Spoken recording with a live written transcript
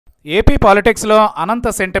AP పాలిటిక్స్లో అనంత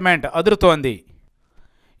sentiment అదురుతోంది.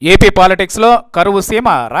 AP పాలిటిక్స్లో కరువు సీమ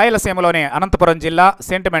రాయలసీమలోని అనంతపురం జిల్లా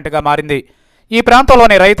సెంటిమెంట్గా మారింది. ఈ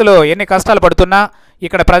ప్రాంతంలోని రైతులు ఎన్ని కష్టాలు పడుతున్నా,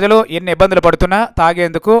 ఇక్కడ ప్రజలు ఎన్ని ఇబ్బందులు పడుతున్నా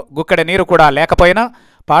తాగేందుకు గుక్కెడ నీరు కూడా లేకపోయినా,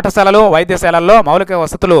 పాఠశాలలు వైద్యశాలల్లో మౌలిక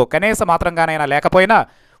వసతులు కనీస మాత్రంగానైనా లేకపోయినా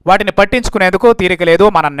వాటిని పట్టించుకునేందుకు తీరిక లేదు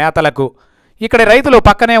మన నేతలకు. ఇక్కడి రైతులు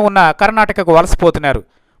పక్కనే ఉన్న కర్ణాటకకు వలసపోతున్నారు.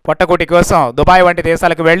 పొట్టకూటి కోసం దుబాయ్ వంటి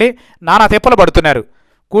దేశాలకు వెళ్లి నానా తిప్పలు పడుతున్నారు.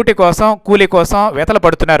 కూటి కోసం కూలీ కోసం వెతలు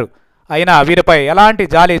పడుతున్నారు. అయినా వీరిపై ఎలాంటి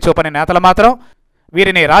జాలి చూపని నేతలు మాత్రం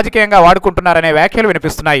వీరిని రాజకీయంగా వాడుకుంటున్నారనే వ్యాఖ్యలు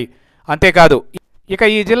వినిపిస్తున్నాయి. అంతేకాదు, ఇక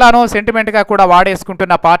ఈ జిల్లాను సెంటిమెంట్గా కూడా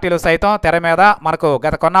వాడేసుకుంటున్న పార్టీలు సైతం తెర మీద మనకు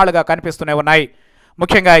గత కొన్నాళ్లుగా కనిపిస్తూనే ఉన్నాయి.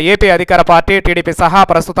 ముఖ్యంగా ఏపీ అధికార పార్టీ టీడీపీ సహా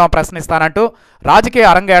ప్రస్తుతం ప్రశ్నిస్తానంటూ రాజకీయ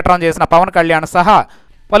అరంగేట్రం చేసిన పవన్ కళ్యాణ్ సహా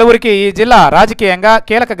పలువురికి ఈ జిల్లా రాజకీయంగా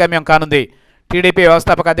కీలక గమ్యం కానుంది. టీడీపీ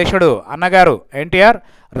వ్యవస్థాపక అధ్యక్షుడు అన్నగారు ఎన్టీఆర్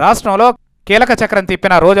రాష్ట్రంలో కీలక చక్రం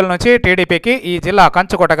తిప్పిన రోజుల నుంచి టీడీపీకి ఈ జిల్లా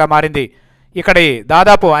కంచుకోటగా మారింది. ఇక్కడి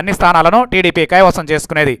దాదాపు అన్ని స్థానాలను టీడీపీ కైవసం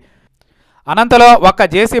చేసుకునేది. అనంతలో ఒక్క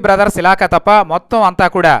జేసీ బ్రదర్స్ ఇలాకా తప్ప మొత్తం అంతా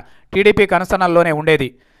కూడా టీడీపీ కనుసన్నల్లోనే ఉండేది.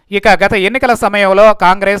 ఇక గత ఎన్నికల సమయంలో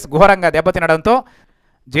కాంగ్రెస్ ఘోరంగా దెబ్బతినడంతో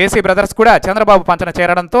జేసీ బ్రదర్స్ కూడా చంద్రబాబు పంచన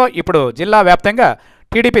చేరడంతో ఇప్పుడు జిల్లా వ్యాప్తంగా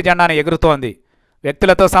టీడీపీ జెండాను ఎగురుతోంది.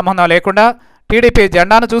 వ్యక్తులతో సంబంధం లేకుండా టీడీపీ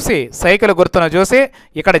జెండాను చూసి, సైకిల్ గుర్తును చూసి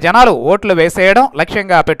ఇక్కడ జనాలు ఓట్లు వేసేయడం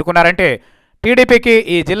లక్ష్యంగా పెట్టుకున్నారంటే టీడీపీకి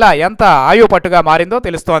ఈ జిల్లా ఎంత ఆయుపట్టుగా మారిందో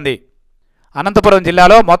తెలుస్తోంది. అనంతపురం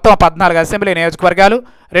జిల్లాలో మొత్తం 14 అసెంబ్లీ నియోజకవర్గాలు,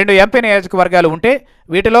 2 ఎంపీ నియోజకవర్గాలు ఉంటే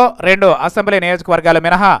వీటిలో 2 అసెంబ్లీ నియోజకవర్గాలు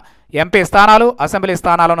మినహా ఎంపీ స్థానాలు, అసెంబ్లీ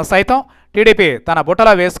స్థానాలను సైతం టీడీపీ తన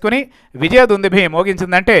బుట్టలో వేసుకుని విజయదుందుభి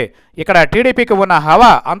మోగించిందంటే ఇక్కడ టీడీపీకి ఉన్న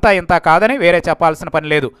హవా అంతా ఇంతా కాదని వేరే చెప్పాల్సిన పని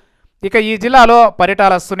లేదు. ఇక ఈ జిల్లాలో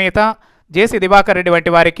పరిటాల సునీత, జేసీ దివాకర్ రెడ్డి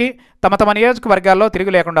వంటి వారికి తమ తమ నియోజకవర్గాల్లో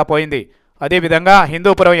తిరుగు లేకుండా పోయింది. అదేవిధంగా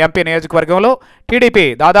హిందూపురం ఎంపీ నియోజకవర్గంలో టీడీపీ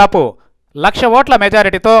దాదాపు 1,00,000 ఓట్ల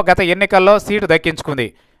మెజారిటీతో గత ఎన్నికల్లో సీటు దక్కించుకుంది.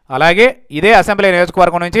 అలాగే ఇదే అసెంబ్లీ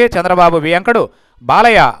నియోజకవర్గం నుంచి చంద్రబాబు వియంకుడు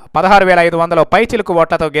బాలయ్య 16,500 పైచిలుకు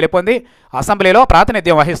ఓట్లతో గెలుపొంది అసెంబ్లీలో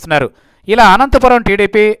ప్రాతినిధ్యం వహిస్తున్నారు. ఇలా అనంతపురం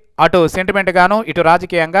టీడీపీ అటు సెంటిమెంట్గాను ఇటు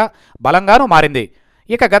రాజకీయంగా బలంగానూ మారింది.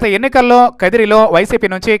 ఇక గత ఎన్నికల్లో కదిరిలో వైసీపీ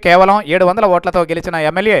నుంచి కేవలం 700 ఓట్లతో గెలిచిన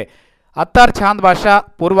ఎమ్మెల్యే అత్తార్ చాంద్ బాషా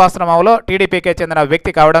పూర్వాశ్రమంలో టీడీపీకే చెందిన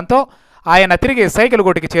వ్యక్తి కావడంతో ఆయన తిరిగి సైకిల్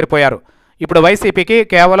గూటికి చేరిపోయారు. ఇప్పుడు వైసీపీకి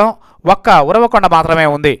కేవలం ఒక్క ఉరవకొండ మాత్రమే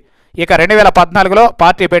ఉంది. ఇక 2014లో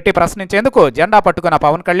పార్టీ పెట్టి ప్రశ్నించేందుకు జెండా పట్టుకున్న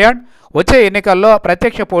పవన్ కళ్యాణ్ వచ్చే ఎన్నికల్లో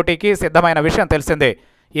ప్రత్యక్ష పోటీకి సిద్ధమైన విషయం తెలిసిందే.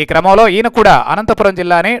 ఈ క్రమంలో ఈయన కూడా అనంతపురం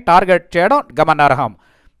జిల్లాని టార్గెట్ చేయడం గమనార్హం.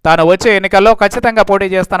 తాను వచ్చే ఎన్నికల్లో ఖచ్చితంగా పోటీ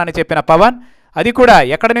చేస్తానని చెప్పిన పవన్ అది కూడా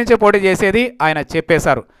ఎక్కడి నుంచి పోటీ చేసేది ఆయన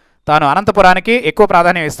చెప్పేశారు. తాను అనంతపురానికి ఎక్కువ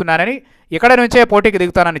ప్రాధాన్యం ఇస్తున్నానని, ఇక్కడ నుంచే పోటీకి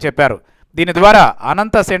దిగుతానని చెప్పారు. దీని ద్వారా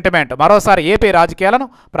అనంత సెంటిమెంట్ మరోసారి ఏపీ రాజకీయాలను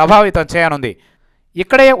ప్రభావితం చేయనుంది.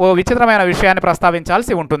 ఇక్కడే ఓ విచిత్రమైన విషయాన్ని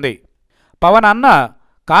ప్రస్తావించాల్సి ఉంటుంది. పవన్ అన్న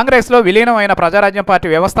కాంగ్రెస్లో విలీనమైన ప్రజారాజ్యం పార్టీ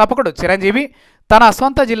వ్యవస్థాపకుడు చిరంజీవి తన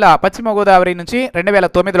సొంత జిల్లా పశ్చిమ గోదావరి నుంచి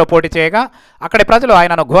 2009లో పోటీ చేయగా అక్కడి ప్రజలు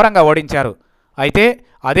ఆయనను ఘోరంగా ఓడించారు. అయితే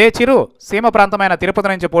అదే చిరు సీమ ప్రాంతమైన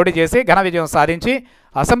తిరుపతి నుంచి పోటీ చేసి ఘన విజయం సాధించి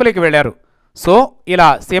అసెంబ్లీకి వెళ్లారు. సో ఇలా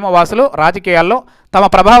సీమవాసులు రాజకీయాల్లో తమ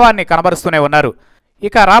ప్రభావాన్ని కనబరుస్తూనే ఉన్నారు.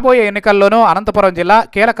 ఇక రాబోయే ఎన్నికల్లోనూ అనంతపురం జిల్లా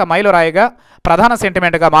కీలక మైలురాయిగా ప్రధాన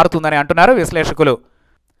సెంటిమెంట్గా మారుతుందని అంటున్నారు విశ్లేషకులు.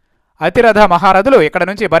 అతిరథ మహారథులు ఇక్కడ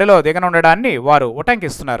నుంచి బరిలో దిగనుండడాన్ని వారు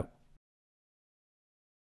ఉటంకిస్తున్నారు.